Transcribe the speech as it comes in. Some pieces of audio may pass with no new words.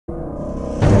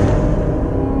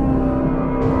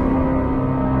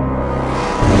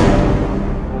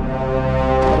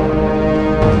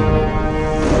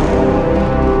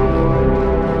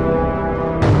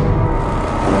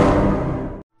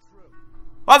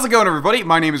How's it going, everybody?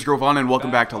 My name is Grohlvana, and welcome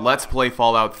back to Let's Play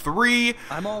Fallout 3.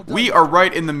 We are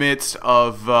right in the midst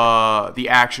of the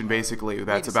action, basically,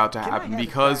 that's about to happen,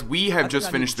 because we have just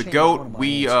finished the GOAT.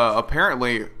 We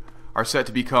apparently are set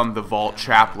to become the Vault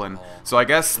Chaplain. So I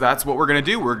guess that's what we're going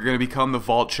to do. We're going to become the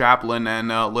Vault Chaplain and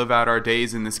live out our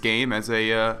days in this game as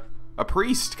a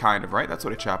priest, kind of, right? That's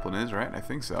what a chaplain is, right? I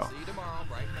think so.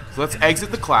 So let's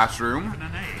exit the classroom.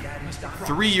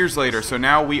 3 years later, so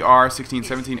now we are 16,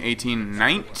 17, 18,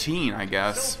 19, I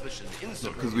guess.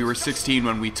 Because we were 16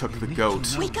 when we took the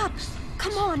GOAT. Wake up!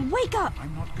 Come on, wake up!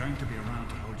 I'm not going to be around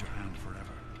to hold your hand forever.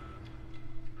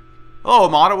 Hello,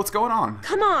 Amada, what's going on?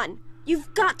 Come on!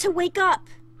 You've got to wake up!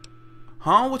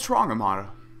 Huh? What's wrong,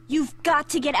 Amada? You've got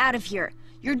to get out of here.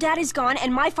 Your dad is gone,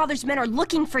 and my father's men are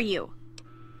looking for you.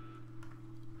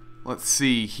 Let's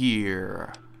see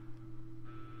here.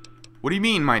 What do you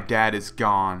mean my dad is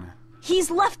gone?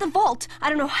 He's left the vault. I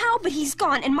don't know how, but he's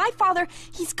gone. And my father,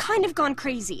 he's kind of gone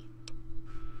crazy.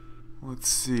 Let's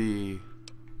see.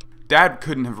 Dad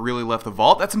couldn't have really left the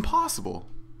vault. That's impossible.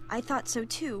 I thought so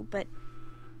too, but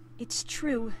it's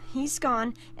true. He's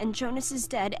gone, and Jonas is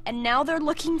dead, and now they're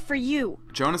looking for you.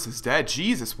 Jonas is dead?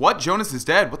 Jesus, what? Jonas is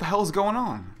dead? What the hell is going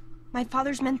on? My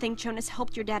father's men think Jonas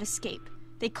helped your dad escape.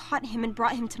 They caught him and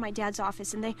brought him to my dad's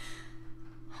office, and they...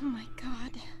 Oh my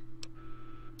God.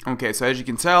 Okay, so as you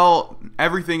can tell,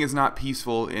 everything is not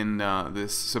peaceful in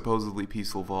this supposedly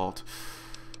peaceful vault.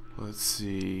 Let's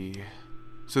see.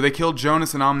 So they killed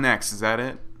Jonas and I'm next, is that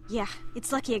it? Yeah,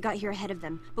 it's lucky I got here ahead of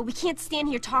them. But we can't stand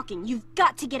here talking. You've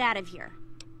got to get out of here.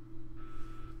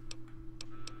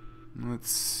 Let's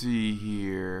see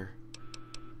here.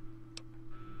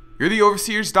 You're the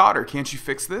Overseer's daughter. Can't you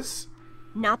fix this?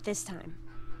 Not this time.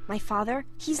 My father,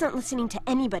 he's not listening to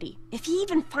anybody. If he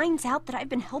even finds out that I've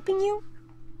been helping you...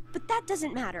 But that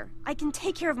doesn't matter. I can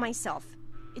take care of myself.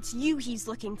 It's you he's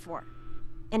looking for.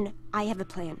 And I have a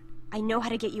plan. I know how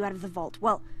to get you out of the vault.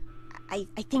 Well, I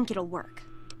think it'll work.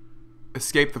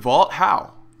 Escape the vault?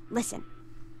 How? Listen.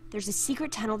 There's a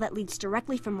secret tunnel that leads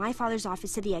directly from my father's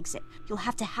office to the exit. You'll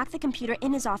have to hack the computer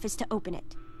in his office to open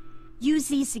it. Use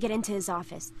these to get into his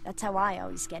office. That's how I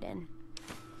always get in.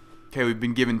 Okay, we've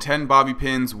been given 10 bobby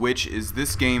pins, which is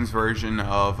this game's version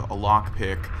of a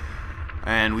lockpick.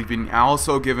 And we've been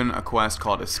also given a quest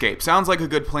called Escape. Sounds like a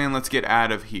good plan. Let's get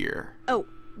out of here. Oh,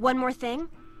 one more thing.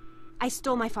 I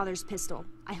stole my father's pistol.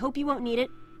 I hope you won't need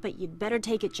it, but you'd better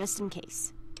take it just in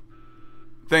case.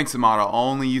 Thanks, Amada.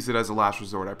 I'll only use it as a last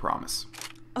resort, I promise.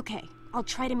 Okay, I'll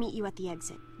try to meet you at the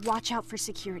exit. Watch out for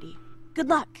security. Good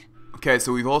luck. Okay,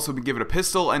 so we've also been given a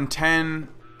pistol and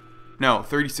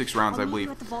 36 rounds, I believe.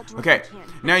 Okay,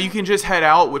 now you can just head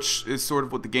out, which is sort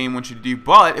of what the game wants you to do.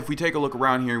 But if we take a look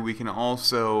around here, we can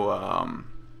also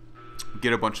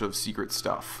get a bunch of secret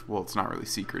stuff. Well, it's not really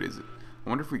secret, is it? I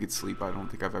wonder if we could sleep. I don't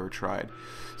think I've ever tried.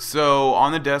 So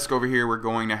on the desk over here, we're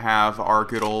going to have our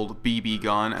good old BB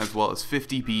gun, as well as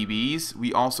 50 BBs.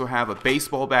 We also have a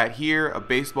baseball bat here, a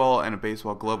baseball, and a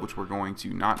baseball glove, which we're going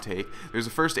to not take. There's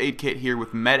a first aid kit here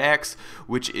with Med-X,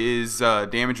 which is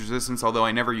damage resistance, although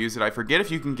I never use it. I forget if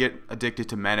you can get addicted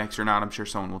to Med-X or not. I'm sure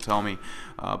someone will tell me,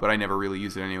 but I never really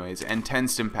use it anyways. And 10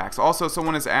 stim packs. Also,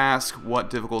 someone has asked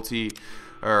what difficulty...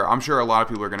 Or I'm sure a lot of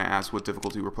people are going to ask what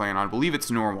difficulty we're playing on. I believe it's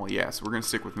normal. Yes, we're going to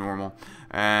stick with normal.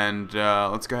 And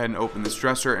let's go ahead and open this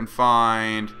dresser and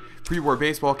find pre-war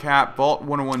baseball cap, Vault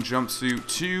 101 jumpsuit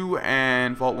 2,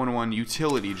 and Vault 101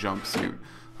 utility jumpsuit.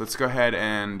 Let's go ahead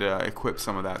and equip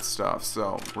some of that stuff.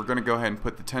 So we're going to go ahead and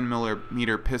put the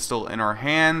 10mm pistol in our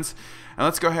hands. And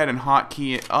let's go ahead and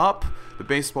hotkey it up. The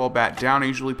baseball bat down. I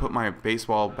usually put my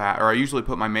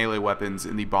melee weapons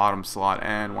in the bottom slot,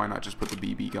 and why not just put the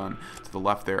BB gun to the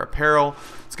left there. Apparel.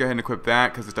 Let's go ahead and equip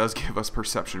that because it does give us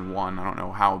perception 1. I don't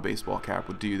know how a baseball cap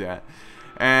would do that.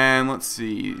 And let's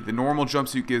see. The normal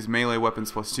jumpsuit gives melee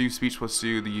weapons +2, speech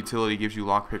 +2. The utility gives you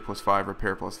lockpick +5,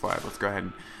 repair +5. Let's go ahead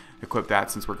and equip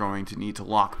that since we're going to need to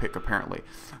lockpick apparently.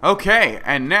 Okay,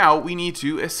 and now we need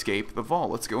to escape the vault.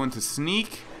 Let's go into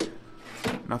sneak.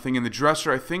 Nothing in the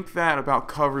dresser. I think that about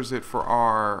covers it for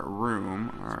our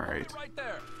room. Alright.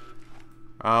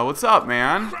 What's up,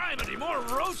 man?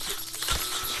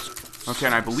 Okay,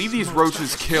 and I believe these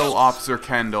roaches kill Officer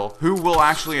Kendall, who will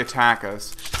actually attack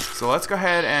us. So let's go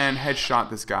ahead and headshot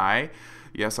this guy.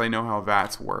 Yes, I know how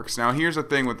VATS works. Now, here's the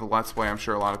thing with the Let's Play I'm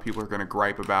sure a lot of people are going to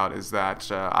gripe about, is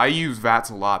that I use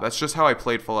VATS a lot. That's just how I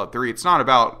played Fallout 3. It's not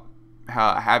about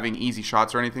having easy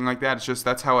shots or anything like that. It's just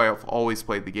that's how I've always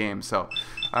played the game. So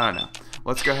I don't know.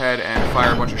 Let's go ahead and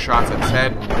fire a bunch of shots at his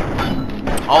head.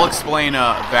 I'll explain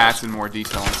VATS in more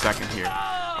detail in a second here.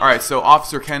 Alright, so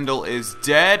Officer Kendall is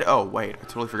dead. Oh, wait, I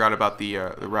totally forgot about the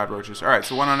rad roaches. Alright,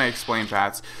 so why don't I explain,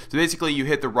 Pats? So basically, you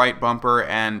hit the right bumper,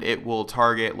 and it will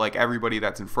target, like, everybody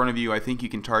that's in front of you. I think you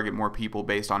can target more people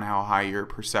based on how high your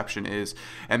perception is.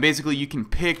 And basically, you can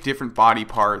pick different body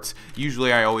parts.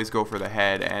 Usually, I always go for the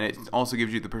head, and it also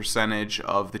gives you the percentage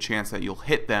of the chance that you'll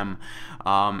hit them.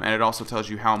 And it also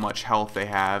tells you how much health they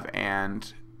have,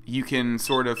 and you can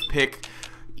sort of pick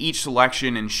each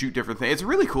selection and shoot different things. It's a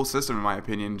really cool system in my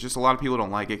opinion. Just a lot of people don't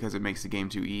like it because it makes the game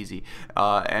too easy.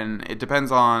 And it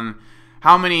depends on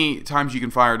how many times you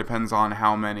can fire. Depends on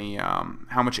how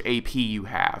much AP you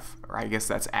have. Or I guess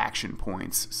that's action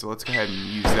points. So let's go ahead and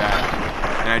use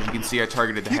that. And as you can see, I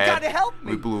targeted the head. You gotta help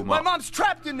me. We blew him My up. mom's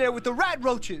trapped in there with the rat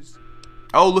roaches.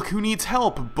 Oh, look who needs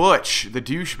help. Butch, the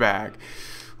douchebag.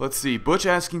 Let's see. Butch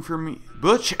asking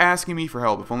me for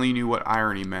help. If only you knew what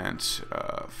irony meant.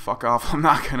 Fuck off. I'm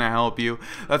not gonna help you.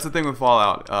 That's the thing with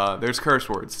Fallout. There's curse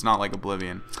words. It's not like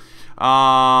Oblivion.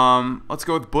 Let's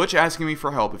go with Butch asking me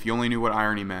for help. If you only knew what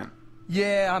irony meant.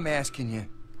 Yeah, I'm asking you.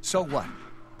 So what?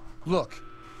 Look,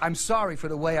 I'm sorry for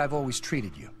the way I've always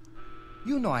treated you.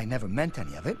 You know I never meant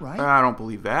any of it, right? I don't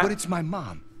believe that. But it's my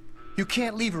mom. You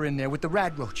can't leave her in there with the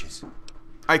rat roaches.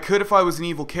 I could if I was an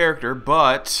evil character,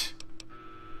 but...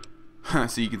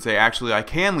 So you can say, actually, I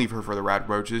can leave her for the rat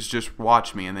roaches. Just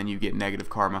watch me, and then you get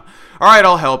negative karma. Alright,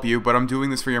 I'll help you, but I'm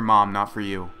doing this for your mom, not for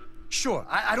you. Sure,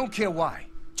 I don't care why.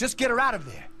 Just get her out of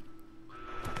there.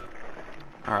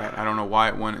 Alright, I don't know why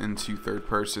it went into third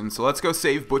person. So let's go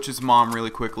save Butch's mom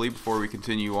really quickly before we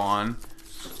continue on.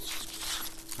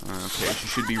 Okay, she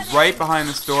should be right behind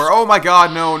this door. Oh my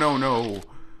god, no, no, no.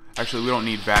 Actually, we don't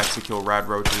need VATS to kill rad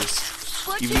roaches.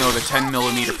 Even though the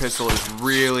 10mm pistol is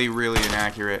really, really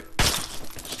inaccurate.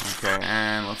 Okay,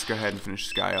 and let's go ahead and finish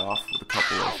this guy off with a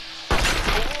couple of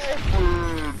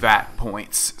VAT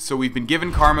points. So we've been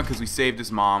given karma because we saved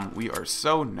his mom. We are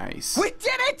so nice. We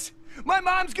did it! My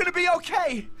mom's gonna be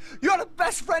okay. You're the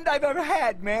best friend I've ever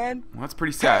had, man. Well, that's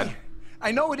pretty sad. Hey,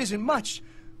 I know it isn't much,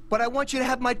 but I want you to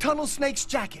have my Tunnel Snake's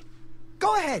jacket.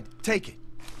 Go ahead, take it.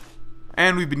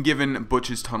 And we've been given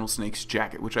Butch's Tunnel Snake's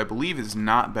jacket, which I believe is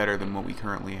not better than what we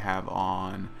currently have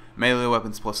on melee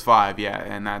weapons +5. Yeah,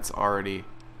 and that's already...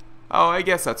 Oh, I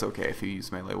guess that's okay if you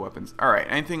use melee weapons. Alright,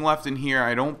 anything left in here?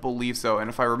 I don't believe so. And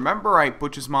if I remember right,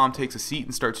 Butch's mom takes a seat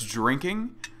and starts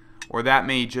drinking. Or that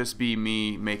may just be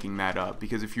me making that up.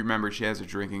 Because if you remember, she has a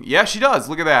drinking... Yeah, she does!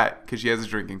 Look at that! Because she has a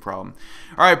drinking problem.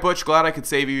 Alright, Butch, glad I could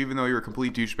save you, even though you were a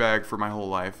complete douchebag for my whole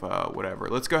life. Whatever.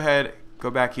 Let's go ahead, go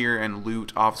back here and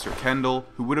loot Officer Kendall,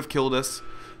 who would have killed us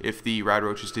if the rad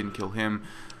roaches didn't kill him.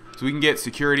 So we can get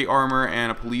security armor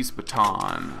and a police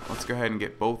baton. Let's go ahead and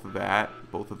get both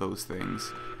of those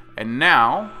things. And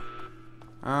now,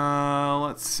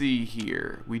 let's see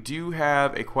here. We do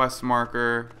have a quest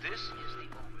marker.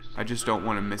 I just don't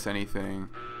want to miss anything.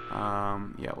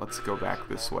 Yeah, let's go back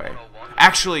this way.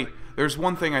 Actually, there's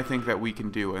one thing I think that we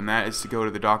can do, and that is to go to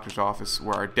the doctor's office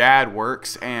where our dad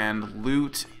works and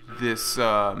loot this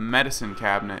medicine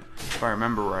cabinet, if I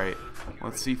remember right.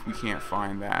 Let's see if we can't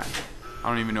find that. I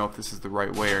don't even know if this is the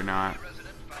right way or not.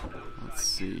 Let's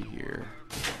see here.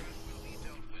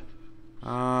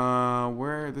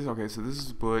 Okay, so this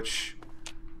is Butch.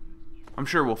 I'm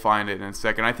sure we'll find it in a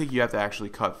second. I think you have to actually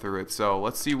cut through it. So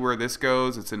let's see where this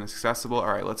goes. It's inaccessible.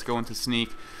 Alright, let's go into sneak.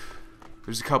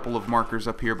 There's a couple of markers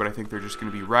up here, but I think they're just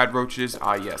going to be rad roaches.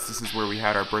 Ah, yes, this is where we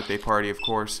had our birthday party, of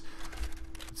course.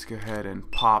 Let's go ahead and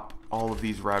pop all of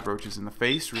these rad roaches in the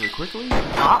face really quickly.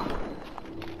 Pop.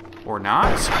 Or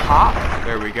not. Pop.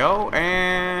 There we go.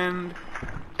 And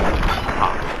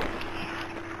pop.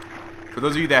 For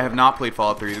those of you that have not played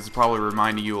Fallout 3, this is probably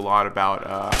reminding you a lot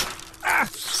about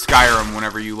Skyrim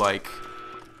whenever you like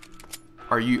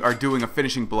are doing a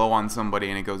finishing blow on somebody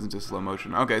and it goes into slow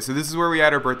motion. Okay, so this is where we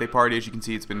had our birthday party. As you can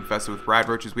see, it's been infested with rad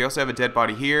roaches. We also have a dead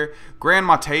body here.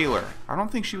 Grandma Taylor. I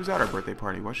don't think she was at our birthday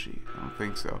party, was she? I don't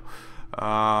think so.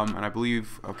 And I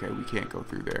believe... Okay, we can't go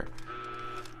through there.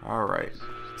 Alright.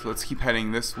 So let's keep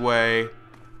heading this way.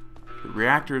 The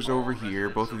reactor's over here.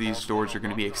 Both of these doors are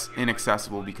going to be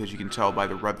inaccessible because you can tell by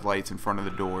the red lights in front of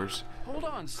the doors. Hold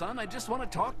on, son. I just want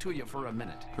to talk to you for a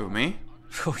minute. Who, me?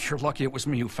 Oh, you're lucky it was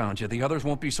me who found you. The others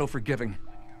won't be so forgiving.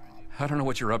 I don't know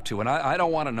what you're up to, and I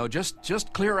don't want to know.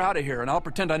 Just clear out of here, and I'll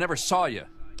pretend I never saw you.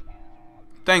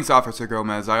 Thanks, Officer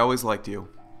Gomez. I always liked you.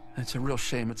 It's a real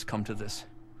shame it's come to this.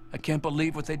 I can't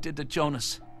believe what they did to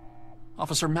Jonas.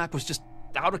 Officer Mack was just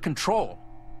out of control.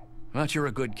 But you're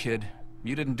a good kid.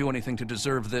 You didn't do anything to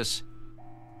deserve this.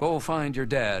 Go find your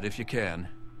dad if you can.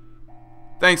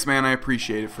 Thanks, man. I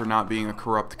appreciate it for not being a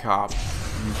corrupt cop.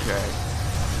 Okay.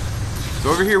 So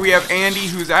over here we have Andy,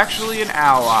 who's actually an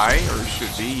ally, or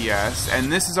should be, yes.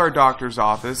 And this is our doctor's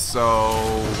office, so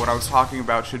what I was talking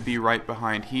about should be right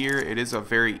behind here. It is a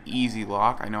very easy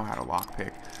lock. I know how to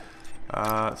lockpick.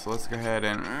 So let's go ahead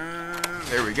and...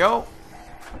 there we go.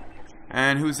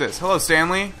 And who's this? Hello,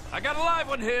 Stanley. I got a live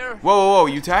one here. Whoa, whoa, whoa,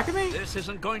 you attacking me? This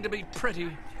isn't going to be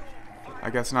pretty. I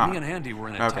guess not. Me and Andy were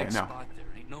in a tight spot there.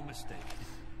 Ain't no mistake.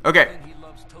 Okay. And he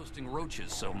loves toasting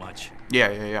roaches so much.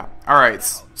 Yeah. Alright,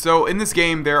 so in this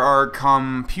game there are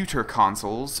computer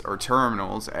consoles, or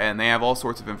terminals, and they have all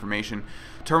sorts of information.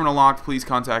 Terminal locked, please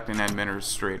contact an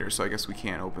administrator. So I guess we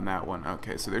can't open that one.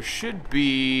 Okay, so there should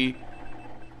be...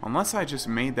 unless I just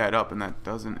made that up and that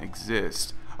doesn't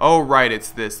exist. Oh, right, it's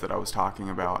this that I was talking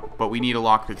about. But we need a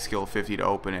lockpick skill of 50 to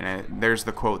open it. And there's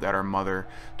the quote that our mother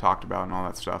talked about and all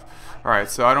that stuff.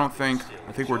 Alright, so I think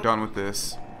we're done with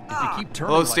this.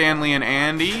 Hello, Stanley and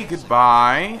Andy.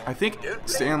 Goodbye. I think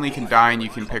Stanley can die and you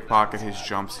can pickpocket his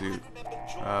jumpsuit.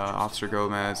 Officer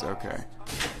Gomez, okay.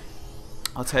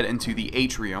 Let's head into the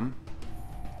atrium.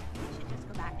 Let's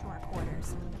go back to our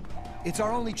quarters. It's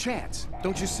our only chance,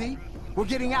 don't you see? We're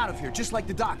getting out of here, just like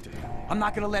the doctor. I'm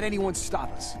not gonna let anyone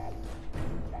stop us.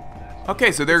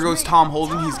 Okay, so there goes Tom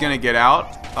Holden. He's gonna get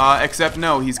out. Except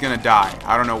no, he's gonna die.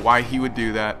 I don't know why he would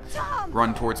do that.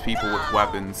 Run towards people with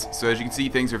weapons. So as you can see,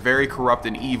 things are very corrupt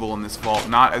and evil in this vault,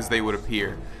 not as they would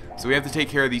appear. So we have to take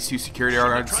care of these two security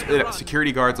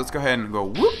guards. Let's go ahead and go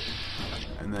whoop.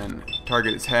 And then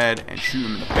target his head and shoot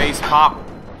him in the face. Pop.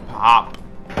 Pop.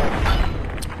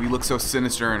 We look so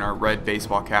sinister in our red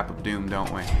baseball cap of doom,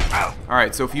 don't we?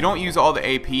 Alright, so if you don't use all the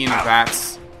AP in the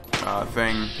VATS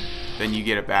thing, then you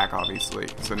get it back, obviously.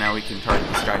 So now we can target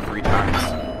this guy 3 times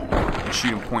and shoot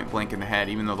him point blank in the head,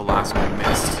 even though the last one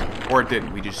missed. Or it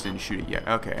didn't, we just didn't shoot it yet.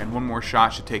 Okay, and one more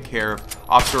shot should take care of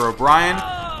Officer O'Brien.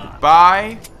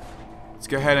 Goodbye. Let's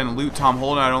go ahead and loot Tom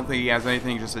Holden. I don't think he has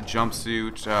anything, just a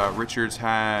jumpsuit. Richards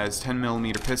has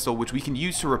 10mm pistol, which we can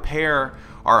use to repair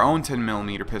our own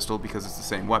 10mm pistol because it's the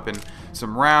same weapon.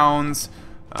 Some rounds,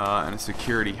 and a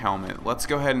security helmet. Let's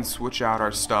go ahead and switch out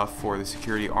our stuff for the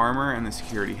security armor and the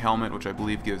security helmet, which I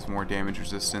believe gives more damage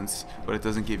resistance, but it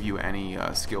doesn't give you any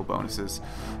skill bonuses.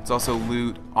 Let's also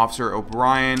loot Officer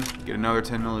O'Brien, get another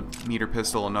 10mm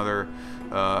pistol, another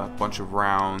bunch of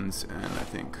rounds, and I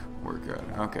think we're good.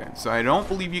 Okay, so I don't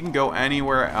believe you can go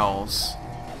anywhere else.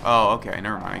 Oh, okay,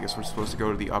 never mind. I guess we're supposed to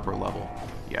go to the upper level.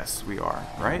 Yes, we are,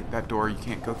 right? That door you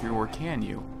can't go through, or can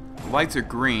you? The lights are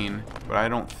green, but I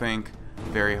don't think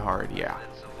very hard. Yeah,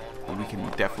 and we can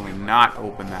definitely not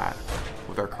open that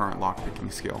with our current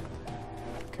lockpicking skill.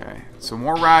 Okay, so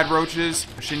more rad roaches.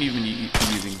 I shouldn't even be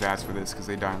using VATS for this because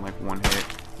they die in like 1 hit,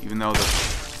 even though the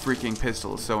freaking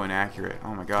pistol is so inaccurate.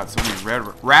 Oh my god, so many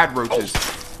rad roaches.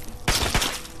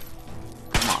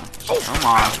 Come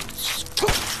on.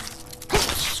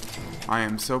 I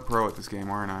am so pro at this game,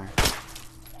 aren't I?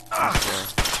 Okay.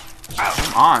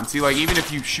 Come on. See, like, even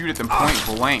if you shoot at them point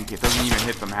blank, it doesn't even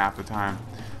hit them half the time.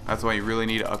 That's why you really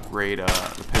need to upgrade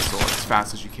the pistol as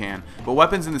fast as you can. But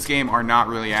weapons in this game are not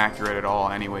really accurate at all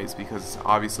anyways, because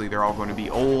obviously they're all going to be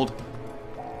old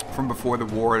from before the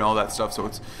war and all that stuff, so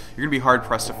you're going to be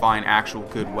hard-pressed to find actual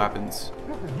good weapons.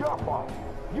 This is your fault.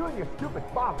 You and your stupid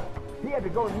father. He had to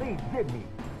go and leave, didn't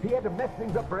he? He had to mess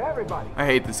things up for everybody. I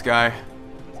hate this guy.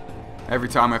 Every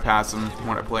time I pass him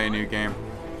when I play a new game.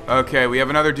 Okay, we have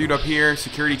another dude up here,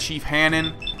 Security Chief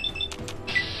Hannon.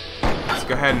 Let's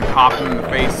go ahead and pop him in the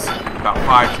face about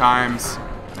 5 times.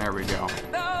 There we go.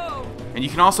 No! And you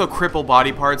can also cripple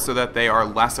body parts so that they are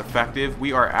less effective.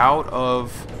 We are out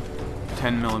of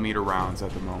 10mm rounds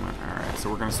at the moment. Alright,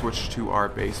 so we're going to switch to our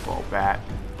baseball bat.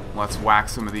 Let's whack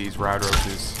some of these rad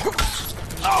roaches.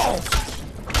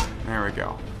 There we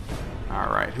go.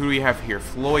 Alright, who do we have here?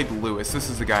 Floyd Lewis. This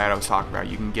is the guy that I was talking about.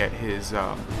 You can get his,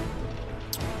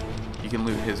 you can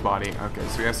loot his body. Okay,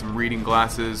 so we have some reading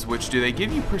glasses, which, do they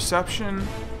give you perception?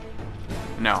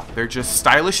 No, they're just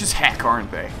stylish as heck,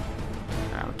 aren't they?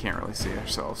 We can't really see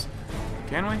ourselves.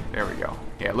 Can we? There we go.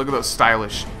 Yeah, look at those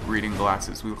stylish reading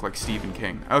glasses. We look like Stephen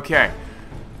King. Okay.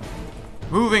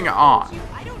 Moving on.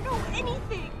 I don't know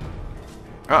anything.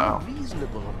 Uh-oh.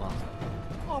 Reasonable about it.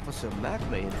 Officer Mack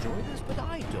may enjoy this, but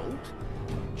I don't.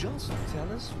 Just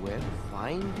tell us where to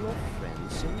find your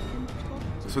friends so we can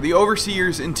talk to So the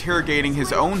Overseer's interrogating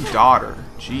his own daughter.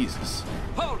 Jesus.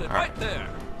 Hold it right there.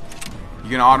 You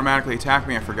gonna automatically attack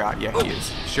me? I forgot. Yeah, he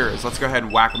is. Sure is. Let's go ahead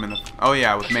and whack him in the... Oh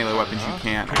yeah, with melee weapons you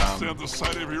can't. Stand the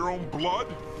sight of your own blood?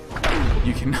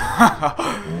 You can...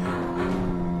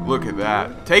 Look at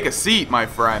that. Take a seat, my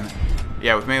friend.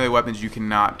 Yeah, with melee weapons, you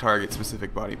cannot target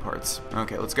specific body parts.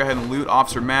 Okay, let's go ahead and loot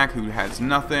Officer Mack, who has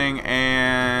nothing.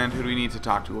 And who do we need to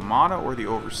talk to, Amada or the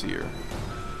Overseer?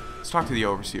 Let's talk to the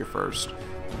Overseer first.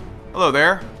 Hello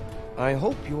there. I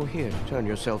hope you're here to turn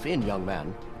yourself in, young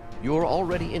man. You're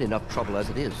already in enough trouble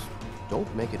as it is.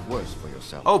 Don't make it worse for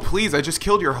yourself. Oh, please, I just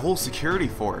killed your whole security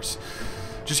force.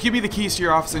 Just give me the keys to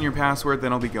your office and your password,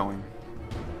 then I'll be going.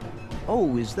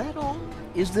 Oh, is that all?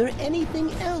 Is there anything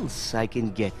else I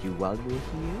can get you while you're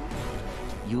here?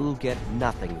 You'll get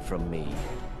nothing from me.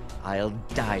 I'll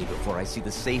die before I see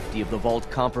the safety of the vault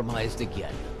compromised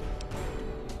again.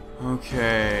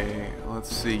 Okay,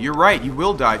 let's see. You're right, you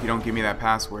will die if you don't give me that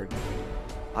password.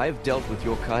 I've dealt with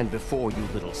your kind before, you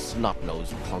little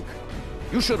snot-nosed punk.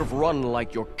 You should have run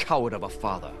like your coward of a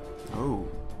father. Oh.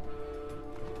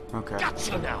 Okay.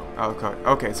 Gotcha now!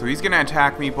 Okay, so he's gonna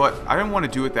attack me, but I don't want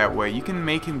to do it that way. You can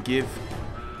make him give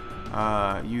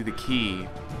you the key.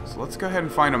 So let's go ahead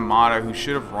and find Amada, who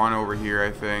should have run over here,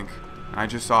 I think. I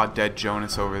just saw a dead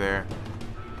Jonas over there.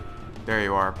 There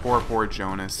you are. Poor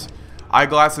Jonas.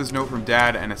 Eyeglasses, note from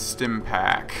Dad, and a stim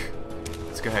pack.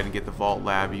 Let's go ahead and get the Vault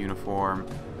Lab uniform.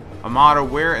 Amada,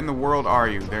 where in the world are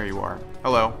you? There you are.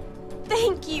 Hello.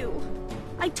 Thank you.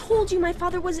 I told you my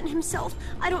father wasn't himself.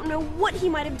 I don't know what he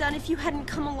might have done if you hadn't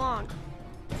come along.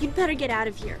 You'd better get out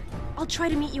of here. I'll try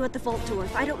to meet you at the vault door.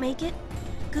 If I don't make it,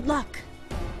 good luck.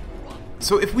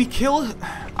 So if we kill...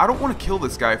 I don't want to kill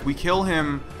this guy. If we kill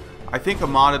him, I think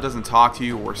Amada doesn't talk to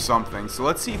you or something. So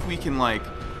let's see if we can, like,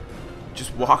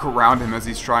 just walk around him as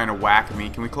he's trying to whack me.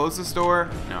 Can we close this door?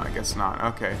 No, I guess not.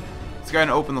 Okay. Let's go ahead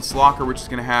and open this locker, which is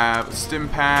going to have a stim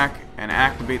pack, and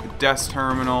activate the desk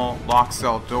terminal, lock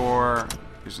cell door.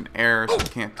 There's an error, so we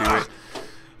can't do it.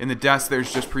 In the desk,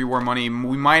 there's just pre-war money.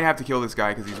 We might have to kill this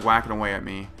guy because he's whacking away at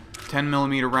me.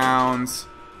 10mm rounds.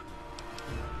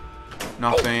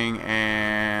 Nothing,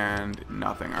 and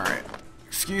nothing. Alright.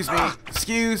 Excuse me.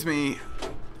 Excuse me.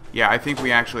 Yeah, I think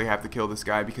we actually have to kill this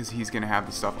guy because he's going to have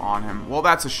the stuff on him. Well,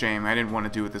 that's a shame. I didn't want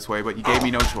to do it this way, but you gave me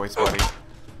no choice, buddy.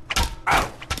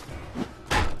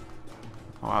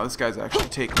 Wow, this guy's actually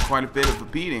taking quite a bit of a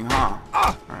beating, huh?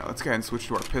 Alright, let's go ahead and switch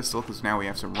to our pistol because now we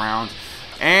have some rounds.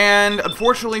 And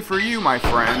unfortunately for you, my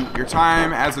friend, your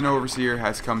time as an Overseer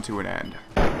has come to an end.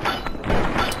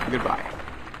 Goodbye.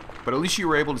 But at least you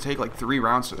were able to take like 3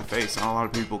 rounds to the face. Not a lot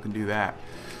of people can do that.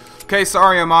 Okay,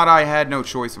 sorry, Amada, I had no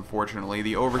choice, unfortunately.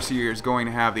 The Overseer is going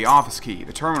to have the office key,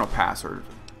 the terminal password,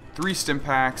 3 stim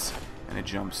packs, and a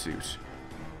jumpsuit.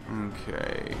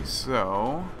 Okay,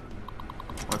 so...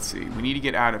 let's see. We need to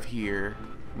get out of here.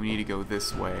 We need to go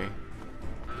this way.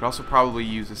 Could also probably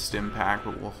use a stim pack,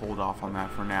 but we'll hold off on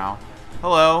that for now.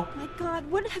 Hello? My God,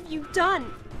 what have you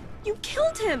done? You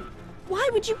killed him! Why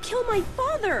would you kill my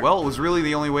father? Well, it was really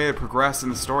the only way to progress in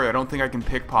the story. I don't think I can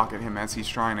pickpocket him as he's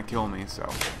trying to kill me, so...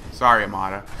 sorry,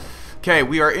 Amada. Okay,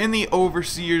 we are in the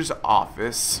Overseer's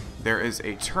office. There is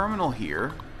a terminal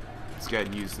here. Let's go ahead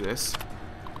and use this.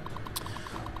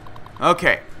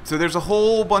 Okay, so there's a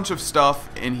whole bunch of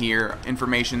stuff in here,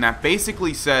 information that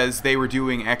basically says they were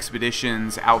doing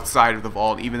expeditions outside of the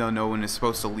vault, even though no one is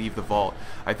supposed to leave the vault.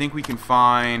 I think we can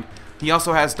find... he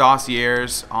also has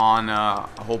dossiers on a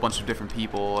whole bunch of different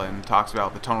people and talks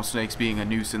about the tunnel snakes being a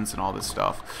nuisance and all this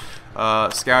stuff.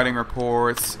 Scouting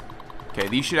reports. Okay,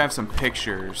 these should have some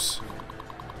pictures.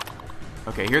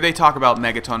 Okay, here they talk about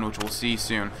Megaton, which we'll see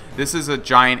soon. This is a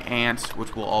giant ant,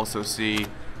 which we'll also see.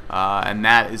 And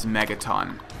that is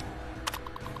Megaton.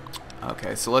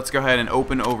 Okay, so let's go ahead and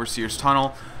open Overseer's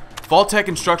tunnel. Vault Tech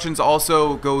Instructions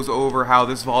also goes over how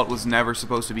this vault was never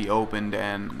supposed to be opened,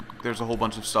 and there's a whole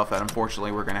bunch of stuff that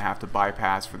unfortunately we're going to have to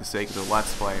bypass for the sake of the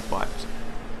Let's Play, but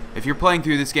if you're playing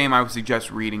through this game, I would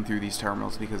suggest reading through these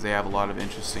terminals because they have a lot of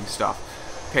interesting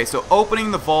stuff. Okay, so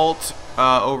opening the vault,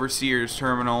 Overseer's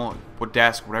terminal, or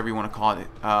desk, whatever you want to call it,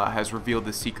 has revealed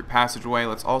this secret passageway.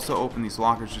 Let's also open these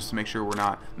lockers just to make sure we're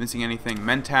not missing anything.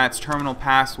 Mentats, terminal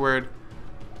password.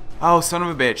 Oh, son of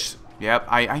a bitch. Yep,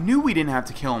 I knew we didn't have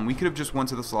to kill him. We could have just went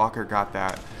to this locker, got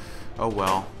that. Oh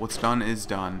well, what's done is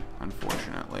done,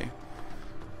 unfortunately.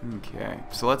 Okay,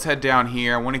 so let's head down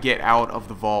here. I want to get out of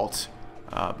the vault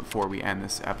before we end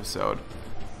this episode.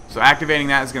 So activating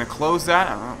that is going to close that.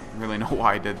 I don't really know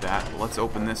why I did that. But let's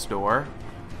open this door.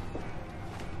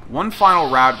 One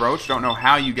final rad roach. Don't know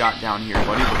how you got down here,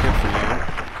 buddy, but good for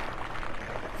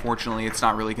you. Fortunately, it's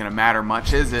not really going to matter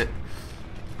much, is it?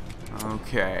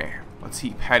 Okay. Let's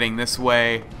keep heading this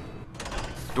way.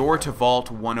 Door to Vault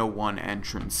 101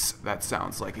 entrance. That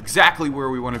sounds like exactly where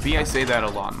we want to be. I say that a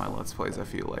lot in my Let's Plays, I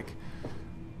feel like.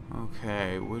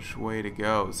 Okay, which way to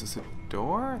go? Is this a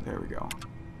door? There we go.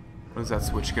 What is that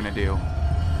switch going to do?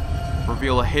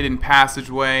 Reveal a hidden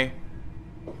passageway.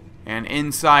 And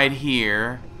inside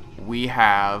here, we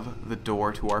have the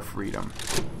door to our freedom.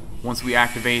 Once we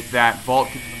activate that vault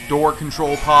door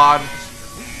control pod,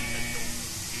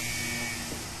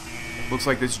 looks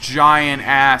like this giant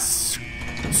ass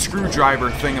screwdriver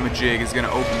thingamajig is going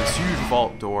to open this huge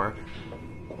vault door.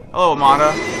 Hello,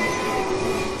 Amada.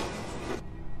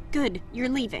 Good, you're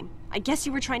leaving. I guess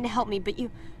you were trying to help me, but you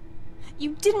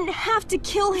didn't have to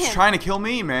kill him. He's trying to kill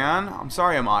me, man. I'm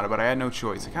sorry, Amada, but I had no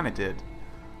choice. I kind of did.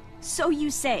 So you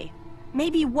say.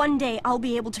 Maybe one day I'll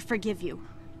be able to forgive you,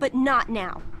 but not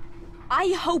now.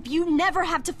 I hope you never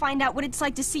have to find out what it's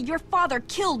like to see your father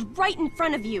killed right in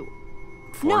front of you.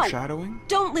 Foreshadowing? No,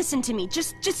 don't listen to me.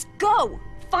 Just go.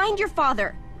 Find your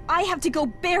father. I have to go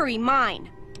bury mine.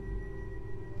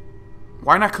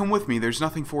 Why not come with me? There's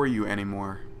nothing for you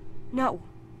anymore. No,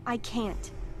 I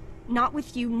can't. Not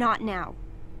with you, not now.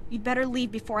 You'd better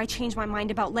leave before I change my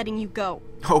mind about letting you go.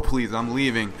 Oh, please, I'm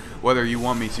leaving, whether you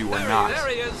want me to or not. There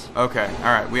he is. Okay,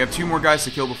 alright, we have 2 more guys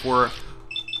to kill before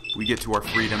we get to our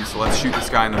freedom, so let's shoot this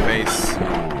guy in the face.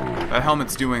 That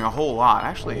helmet's doing a whole lot.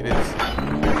 Actually, it is.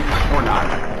 Or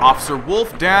not. Officer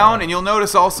Wolf down, and you'll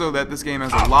notice also that this game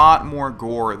has a lot more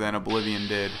gore than Oblivion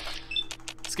did.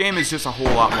 This game is just a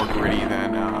whole lot more gritty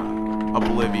than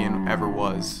Oblivion ever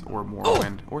was, or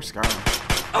Morrowind, or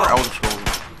Skyrim, or Elder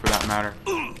Scrolls, for that matter.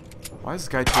 Why is this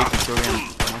guy taking so damn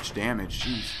much damage?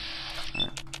 Jeez.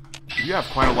 Alright. You have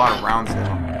quite a lot of rounds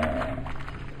though.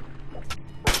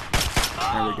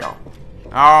 There we go.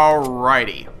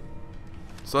 Alrighty.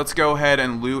 So let's go ahead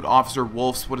and loot Officer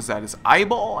Wolf's, what is that, his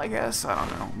eyeball, I guess? I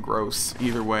don't know. Gross.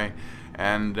 Either way.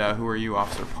 And who are you,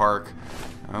 Officer Park?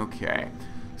 Okay.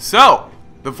 So,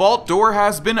 the vault door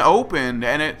has been opened,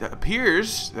 and it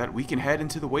appears that we can head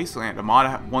into the wasteland.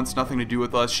 Amada wants nothing to do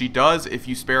with us. She does if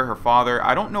you spare her father.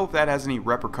 I don't know if that has any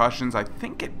repercussions. I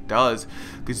think it does,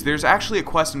 because there's actually a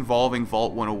quest involving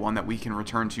Vault 101 that we can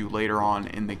return to later on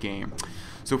in the game.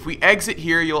 So if we exit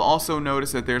here, you'll also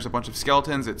notice that there's a bunch of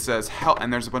skeletons. It says help,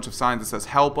 and there's a bunch of signs that says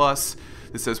help us.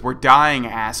 It says we're dying,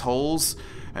 assholes.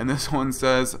 And this one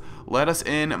says let us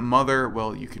in, mother.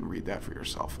 Well, you can read that for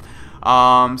yourself.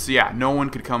 So yeah, no one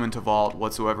could come into Vault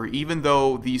whatsoever, even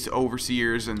though these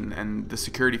overseers and the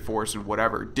security force and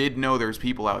whatever did know there's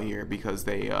people out here, because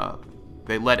they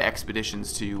led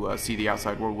expeditions to see the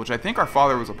outside world, which I think our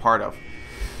father was a part of.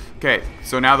 Okay,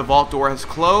 so now the vault door has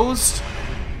closed.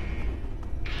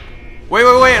 Wait,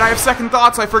 I have second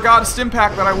thoughts. I forgot a stim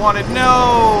pack that I wanted.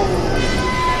 No!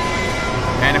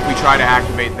 And if we try to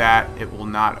activate that, it will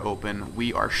not open.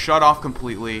 We are shut off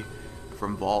completely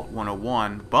from Vault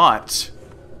 101, but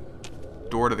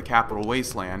door to the Capital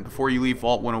Wasteland. Before you leave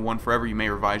Vault 101 forever, you may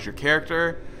revise your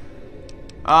character.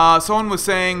 Someone was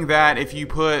saying that if you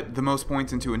put the most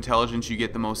points into intelligence, you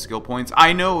get the most skill points.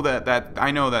 I know that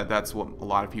that's what a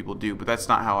lot of people do, but that's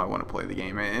not how I want to play the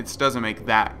game. It doesn't make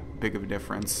that big of a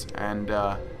difference. And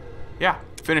yeah,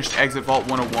 finished exit Vault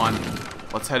 101.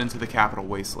 Let's head into the Capital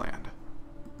Wasteland.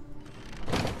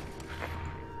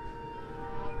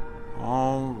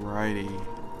 Alrighty.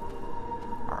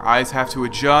 Our eyes have to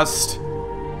adjust.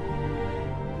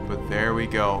 But there we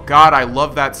go. God, I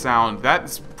love that sound.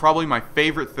 That's probably my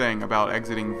favorite thing about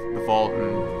exiting the vault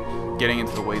and getting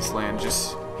into the wasteland.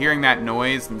 Just hearing that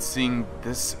noise and seeing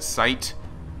this sight.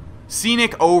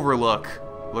 Scenic overlook.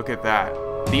 Look at that.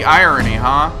 The irony,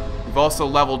 huh? We've also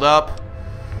leveled up.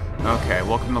 Okay,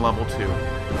 welcome to level 2.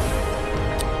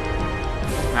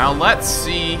 Now let's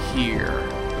see here.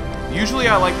 Usually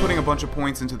I like putting a bunch of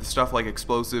points into the stuff like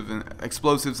explosives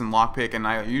and lockpick, and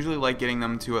I usually like getting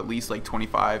them to at least like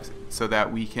 25 so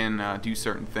that we can do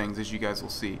certain things, as you guys will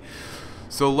see.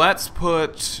 So let's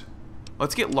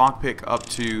get lockpick up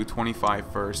to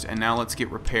 25 first, and now let's get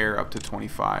repair up to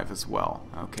 25 as well.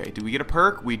 Okay, do we get a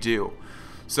perk? We do.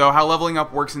 So how leveling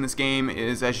up works in this game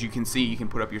is, as you can see, you can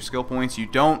put up your skill points. You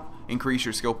don't increase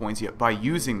your skill points yet by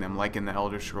using them like in the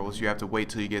Elder Scrolls. You have to wait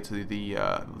till you get to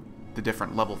the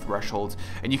different level thresholds.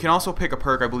 And you can also pick a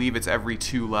perk. I believe it's every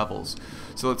 2 levels.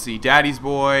 So let's see. Daddy's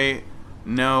Boy.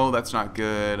 No, that's not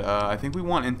good. I think we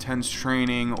want intense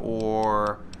training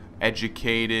or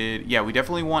educated. Yeah, we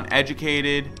definitely want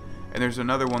educated. And there's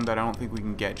another one that I don't think we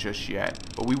can get just yet.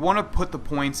 But we want to put the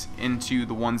points into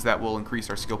the ones that will increase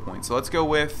our skill points. So let's go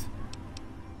with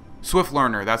Swift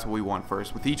Learner. That's what we want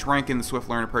first. With each rank in the Swift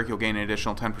Learner perk, you'll gain an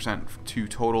additional 10% to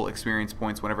total experience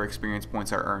points whenever experience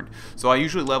points are earned. So I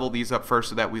usually level these up first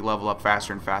so that we level up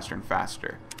faster and faster and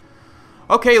faster.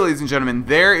 Okay, ladies and gentlemen,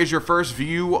 there is your first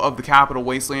view of the Capital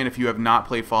Wasteland if you have not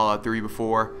played Fallout 3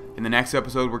 before. In the next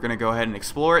episode, we're going to go ahead and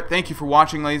explore it. Thank you for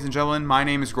watching, ladies and gentlemen. My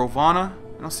name is Grohlvana,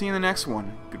 and I'll see you in the next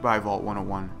one. Goodbye, Vault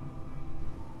 101.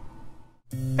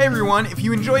 Hey everyone, if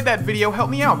you enjoyed that video, help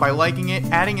me out by liking it,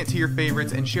 adding it to your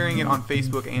favorites, and sharing it on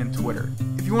Facebook and Twitter.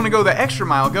 If you want to go the extra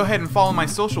mile, go ahead and follow my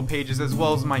social pages as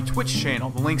well as my Twitch channel.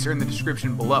 The links are in the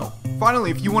description below.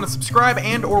 Finally, if you want to subscribe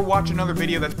and or watch another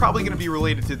video that's probably going to be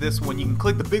related to this one, you can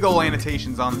click the big ol'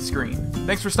 annotations on the screen.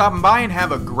 Thanks for stopping by and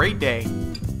have a great day.